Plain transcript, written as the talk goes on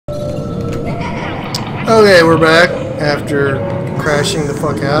Okay, we're back after crashing the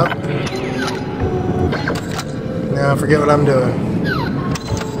fuck out. Now I forget what I'm doing.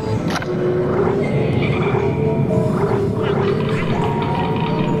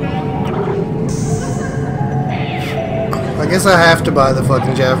 I guess I have to buy the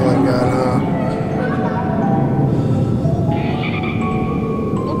fucking javelin gun, huh?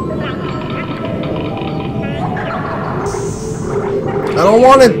 I don't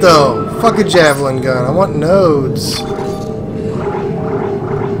want it though. Fuck a javelin gun. I want nodes. How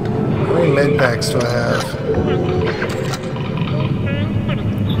many med packs do I have?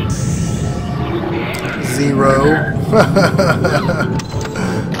 0.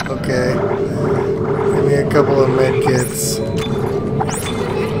 Okay. Give me a couple of med kits.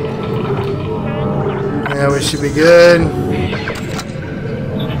 Yeah, we should be good.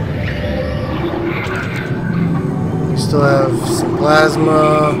 We still have some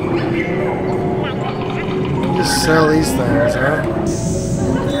plasma. Just sell these things, huh?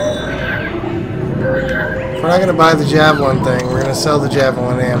 If we're not gonna buy the javelin thing, we're gonna sell the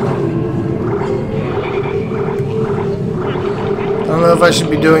javelin ammo. I don't know if I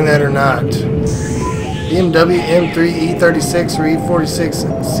should be doing that or not. BMW M3 E36 or E46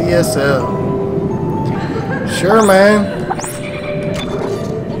 CSL. Sure, man.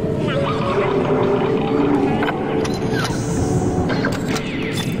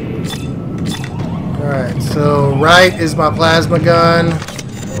 Alright, so right is my plasma gun.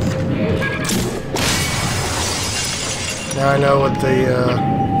 Now I know what the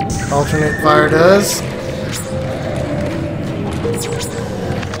alternate fire does.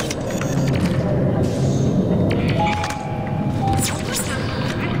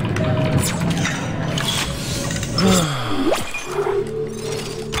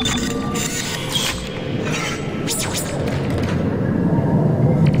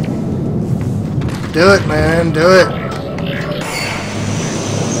 Do it, man, do it.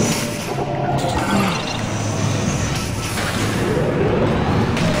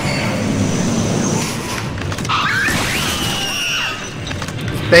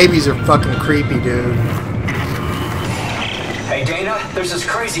 Babies are fucking creepy, dude. Hey, Dana, there's this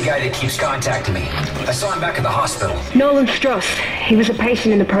crazy guy that keeps contacting me. I saw him back at the hospital. Nolan Strauss. He was a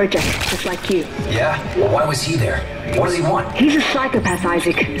patient in the project, just like you. Yeah? Well, why was he there? What does he want? He's a psychopath,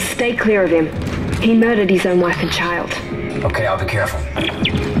 Isaac. Stay clear of him. He murdered his own wife and child. Okay, I'll be careful.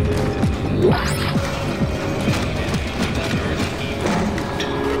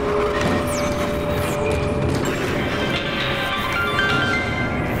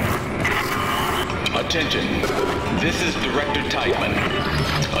 Attention. This is Director Teichman.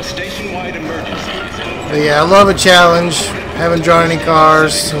 A station-wide emergency is in. But yeah, I love a challenge. Haven't drawn any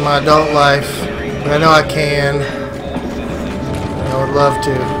cars in my adult life, but I know I can. I would love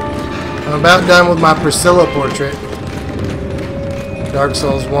to. I'm about done with my Priscilla portrait. Dark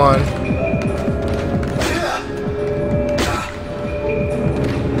Souls 1.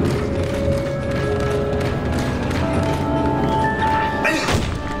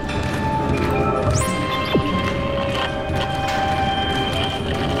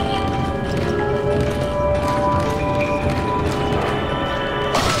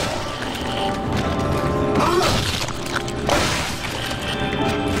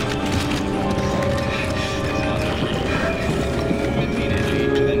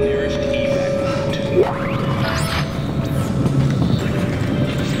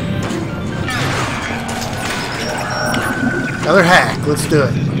 Another hack. Let's do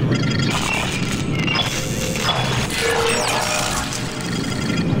it.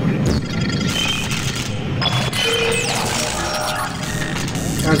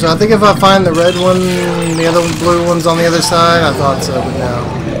 Alright, so I think if I find the red one, the other blue one's on the other side. I thought so, but no.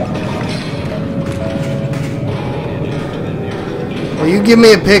 Well, you give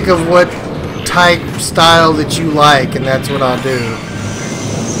me a pick of what type style that you like, and that's what I'll do.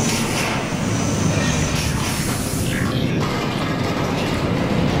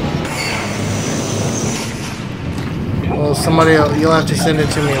 Well, somebody else, you'll have to send it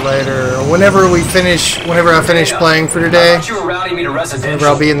to me later, or whenever I finish playing for today. Whenever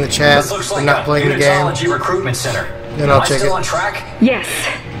I'll be in the chat and not playing the game, Recruitment Center. Then I'll check it. On track? Yes.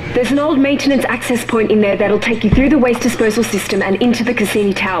 There's an old maintenance access point in there that'll take you through the waste disposal system and into the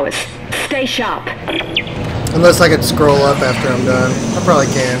Cassini Towers. Stay sharp. Unless I could scroll up after I'm done. I probably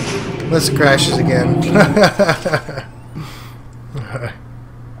can. Unless it crashes again.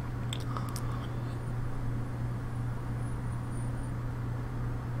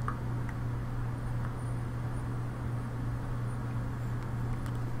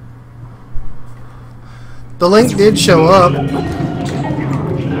 The link did show up.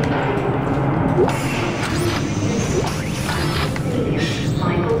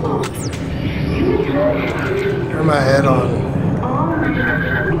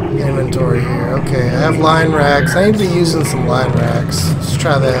 line racks. I need to be using some line racks. Let's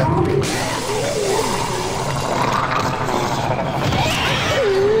try that.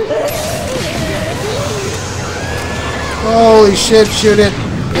 Holy shit, shoot it.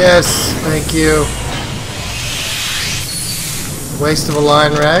 Yes, thank you. Waste of a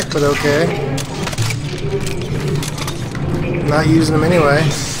line rack, but okay. Not using them anyway.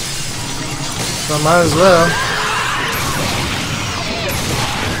 So I might as well.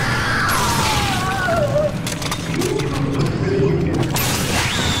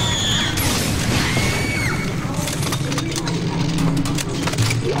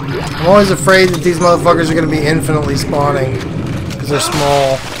 I'm always afraid that these motherfuckers are going to be infinitely spawning because they're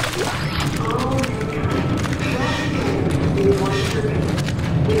small.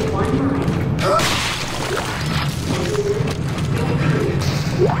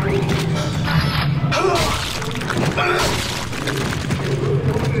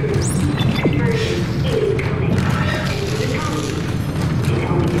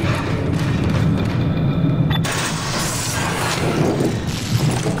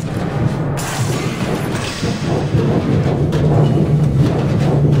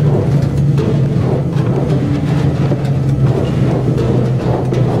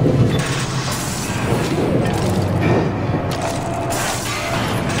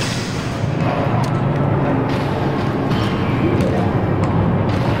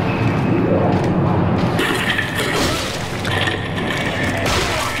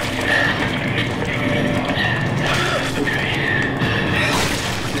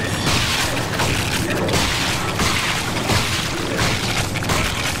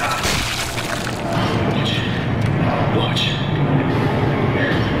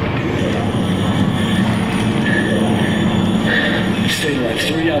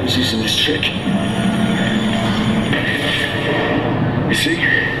 Using this trick. You see?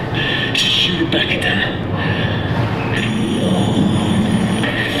 Just shoot it back at them.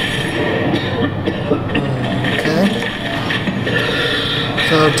 Okay.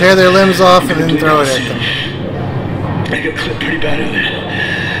 So tear their limbs off and then throw it at them. I got clipped pretty bad earlier.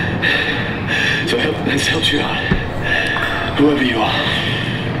 So this helps you out. Whoever you are.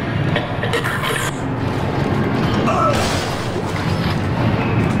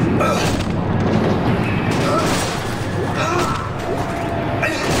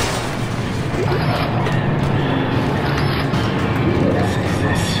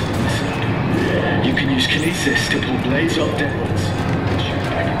 Kinesis to pull blades off dead ones.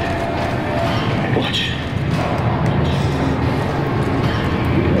 Watch.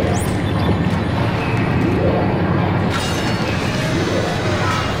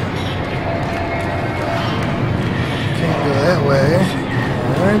 Can't go that way.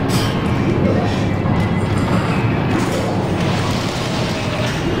 Alright.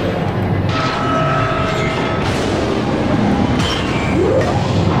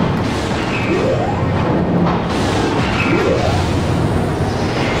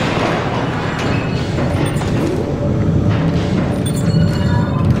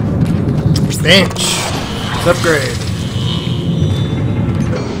 Bench. Let's upgrade.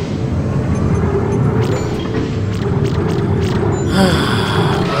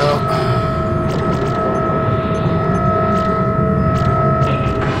 Well.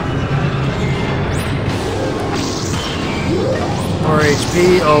 More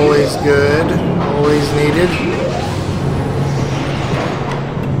HP, always good. Always needed.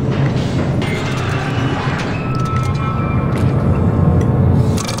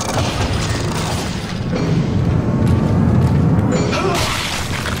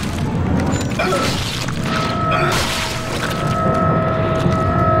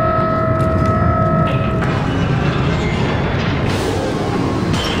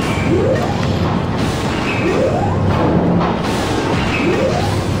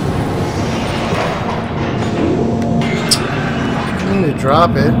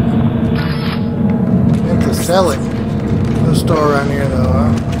 Drop it. Have to sell it. No store around here though,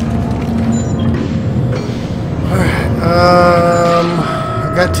 huh? Alright,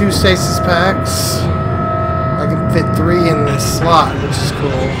 I got 2 stasis packs. I can fit 3 in this slot, which is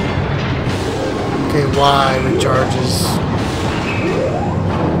cool. Okay, Y recharges.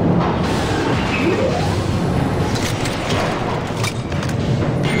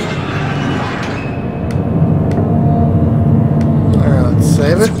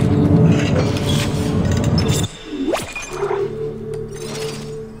 Save it.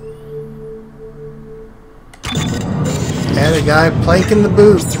 And a guy planking the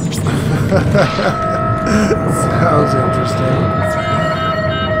boot. Sounds interesting.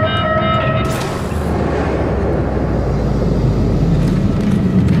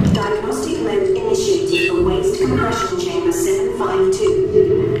 Diagnostic link initiated.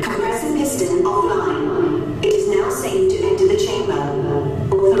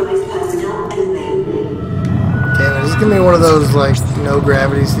 those like no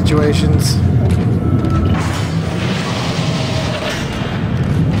gravity situations.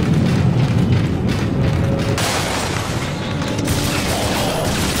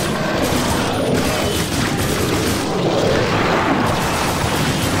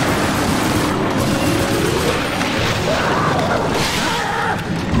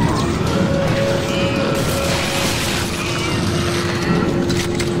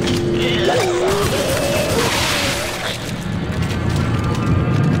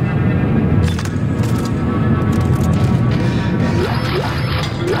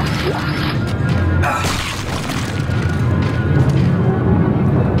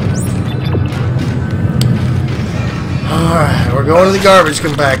 We're going to the garbage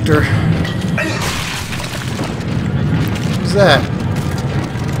compactor. What's that?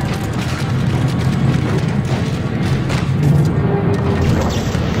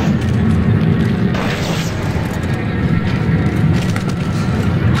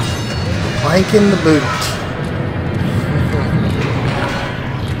 Plank in the boot.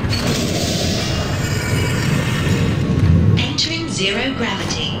 Entering zero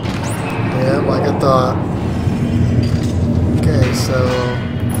gravity. Yeah, like I thought. Okay, so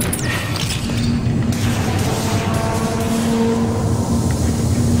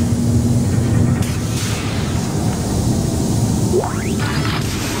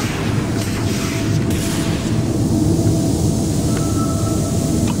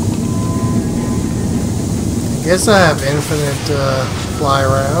I guess I have infinite fly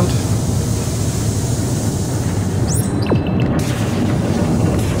around.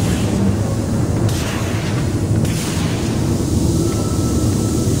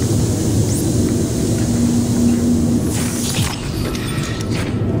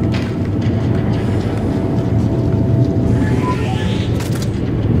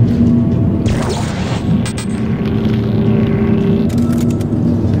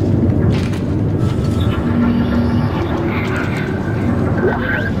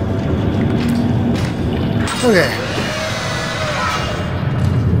 Okay.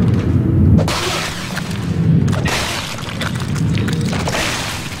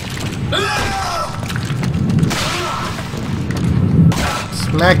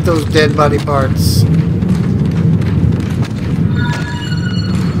 Smack those dead body parts.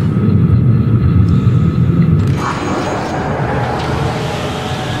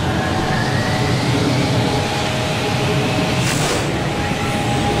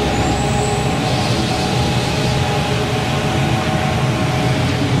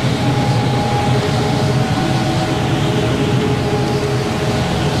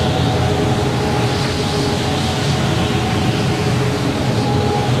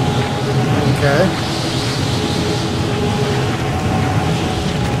 Okay.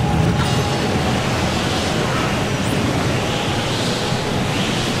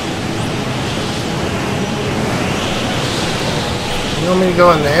 You want me to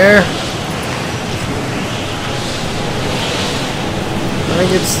go in there?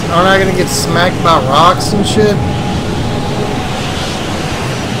 Aren't I gonna get smacked by rocks and shit?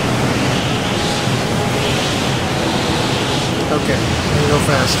 Okay, let me go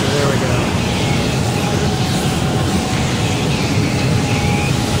faster. There we go.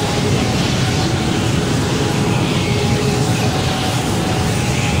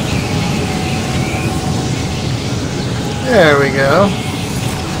 There we go.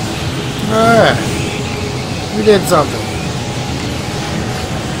 Alright. We did something.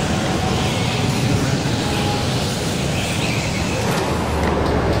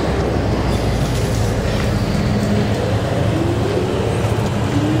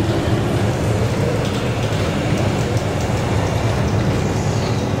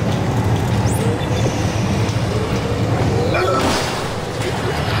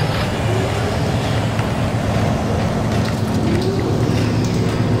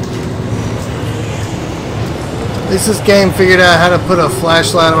 At least this game figured out how to put a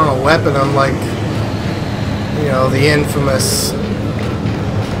flashlight on a weapon, unlike, you know, the infamous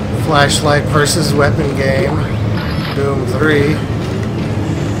flashlight versus weapon game, Doom 3.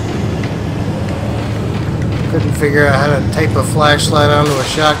 Couldn't figure out how to tape a flashlight onto a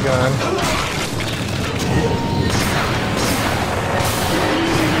shotgun.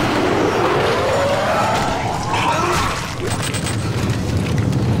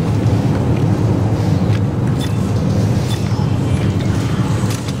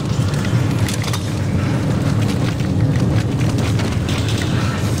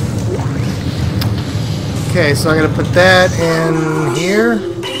 Okay, so I gotta put that in here.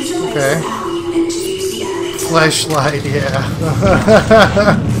 Okay. Flashlight, yeah.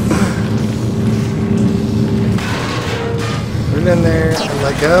 it in there and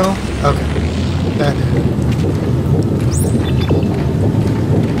let go. Okay. That did it.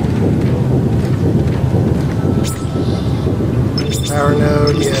 Power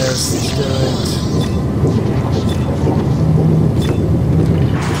node, yes, let's do it.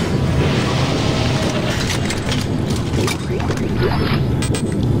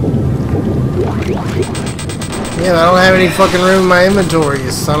 Yeah, I don't have any fucking room in my inventory,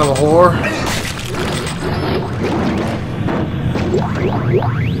 you son of a whore.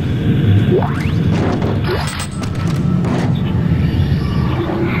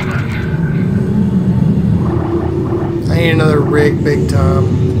 I need another rig, big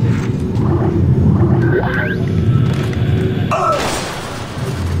time.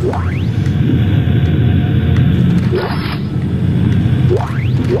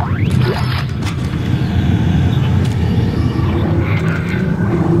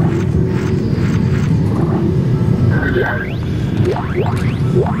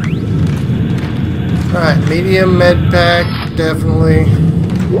 Alright, medium med pack, definitely.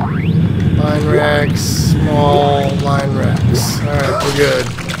 Line racks, small line racks. Alright, we're good.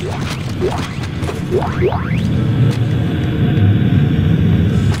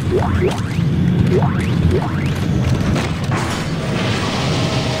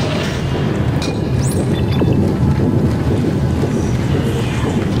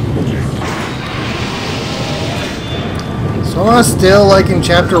 So am I still like in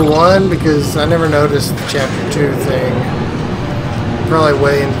chapter 1? Because I never noticed the chapter 2 thing. Probably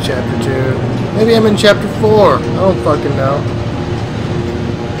way into chapter 2. Maybe I'm in chapter 4. I don't fucking know.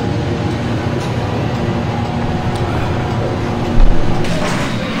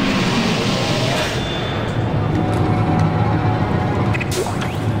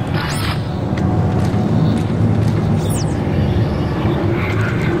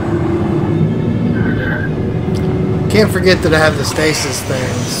 Can't forget that I have the stasis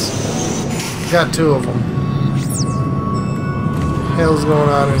things. Got 2 of them. What the hell's going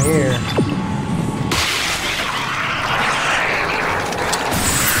on in here?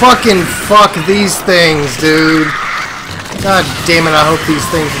 Fucking fuck these things, dude. God damn it, I hope these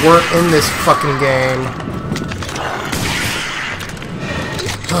things weren't in this fucking game.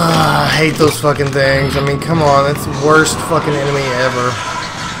 I hate those fucking things. I mean, come on, that's the worst fucking enemy ever.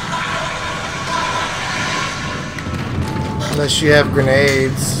 Unless you have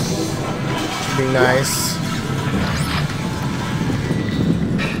grenades. Would be nice.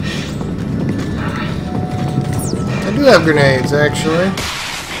 I do have grenades, actually.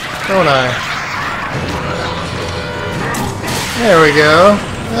 Don't I? There we go.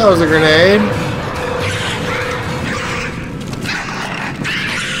 That was a grenade.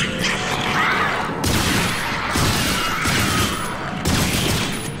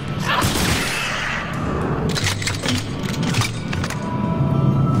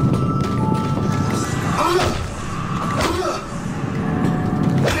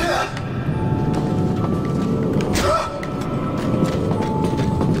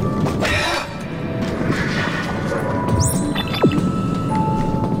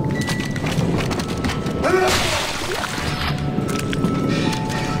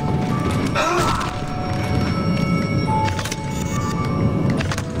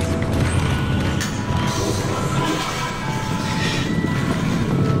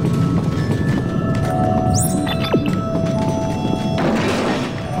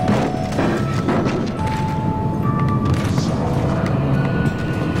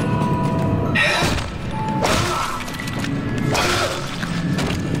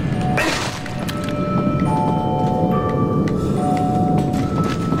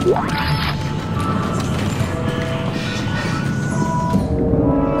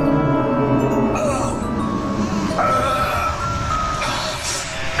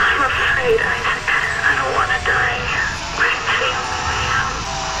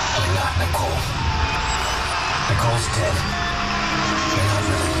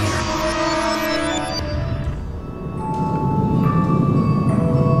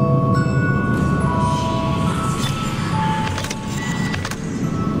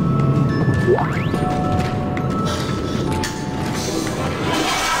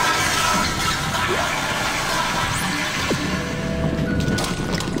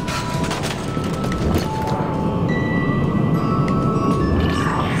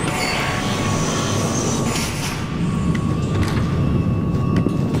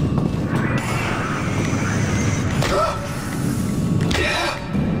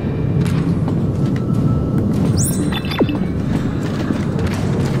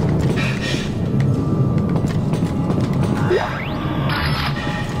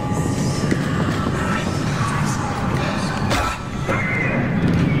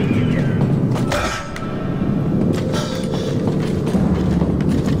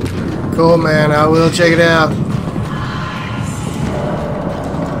 Cool, man. I will check it out.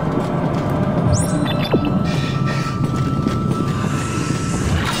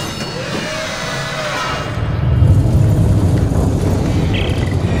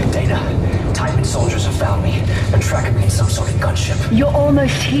 Soldiers have found me. They're tracking me in some sort of gunship. You're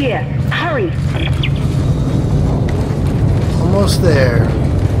almost here. Hurry. Almost there.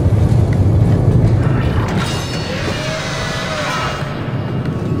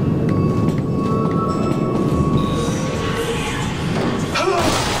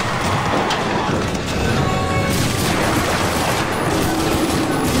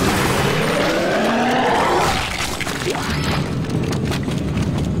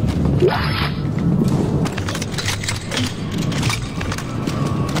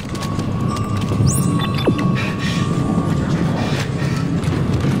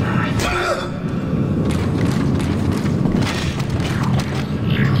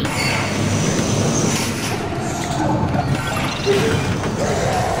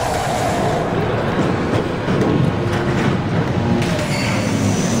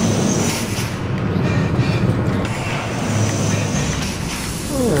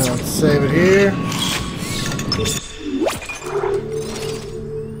 Let's save it here.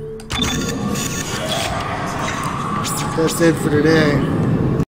 That's it for today.